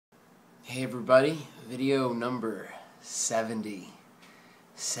Hey everybody, video number 70.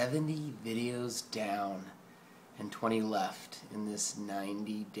 70 videos down and 20 left in this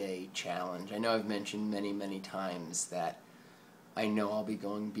 90-day challenge. I know I've mentioned many times that I know I'll be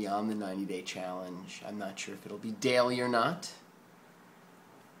going beyond the 90-day challenge. I'm not sure if it'll be daily or not.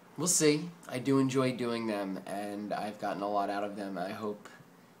 We'll see. I do enjoy doing them and I've gotten a lot out of them. I hope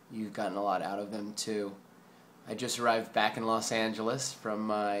you've gotten a lot out of them too. I just arrived back in Los Angeles from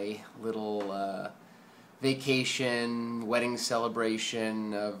my little vacation, wedding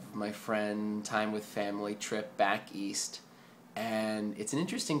celebration of my friend, time with family trip back east. And it's an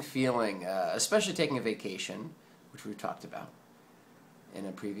interesting feeling, especially taking a vacation, which we've talked about in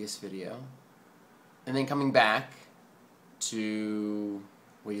a previous video. And then coming back to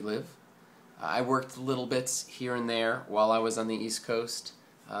where you live. I worked little bits here and there while I was on the East Coast,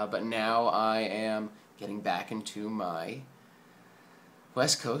 but now I am getting back into my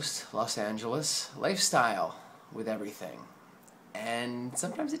West Coast, Los Angeles lifestyle with everything. And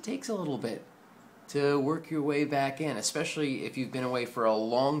sometimes it takes a little bit to work your way back in, especially if you've been away for a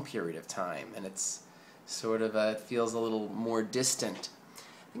long period of time and it's sort of it feels a little more distant.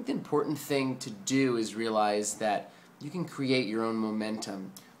 I think the important thing to do is realize that you can create your own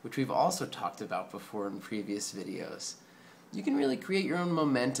momentum, which we've also talked about before in previous videos. You can really create your own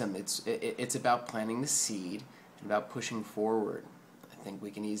momentum. It's about planting the seed and about pushing forward. I think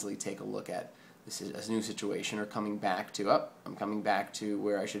we can easily take a look at this is a new situation or coming back to, I'm coming back to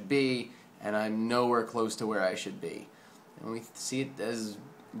where I should be and I'm nowhere close to where I should be. And we see it as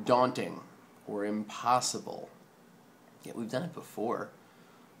daunting or impossible. Yet we've done it before.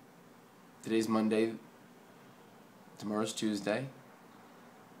 Today's Monday, tomorrow's Tuesday.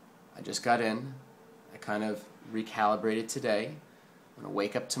 I just got in. I kind of recalibrated today. I'm going to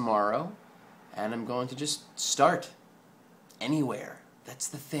wake up tomorrow and I'm going to just start anywhere. That's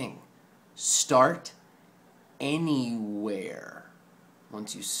the thing. Start anywhere.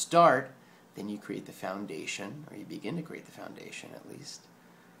 Once you start, then you create the foundation, or you begin to create the foundation at least.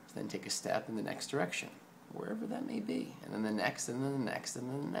 Then take a step in the next direction, wherever that may be. And then the next, and then the next, and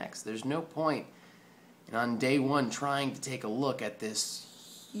then the next. There's no point in on day one trying to take a look at this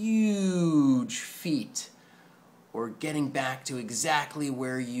huge feat or getting back to exactly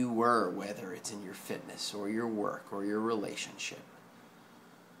where you were, whether it's in your fitness or your work or your relationship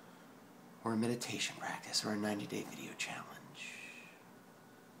or a meditation practice or a 90-day video challenge.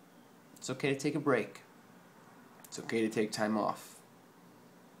 It's okay to take a break. It's okay to take time off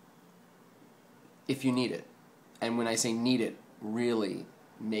if you need it. And when I say need it, really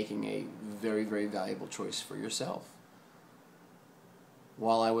making a very valuable choice for yourself.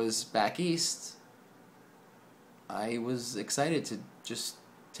 While I was back east, I was excited to just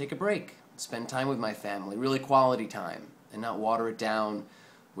take a break, spend time with my family, really quality time, and not water it down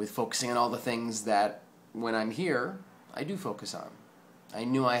with focusing on all the things that, when I'm here, I do focus on. I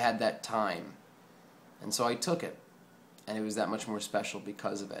knew I had that time, and so I took it, and it was that much more special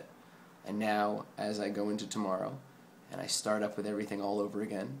because of it. And now, as I go into tomorrow, and I start up with everything all over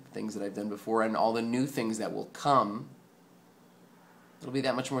again, things that I've done before, and all the new things that will come, it'll be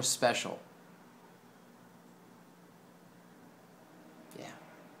that much more special. Yeah.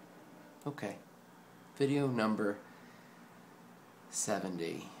 Okay. Video number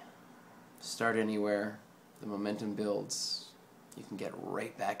 70. Start anywhere. The momentum builds. You can get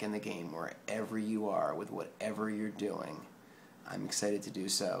right back in the game wherever you are with whatever you're doing. I'm excited to do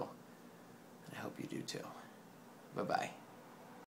so. And I hope you do too. Bye-bye.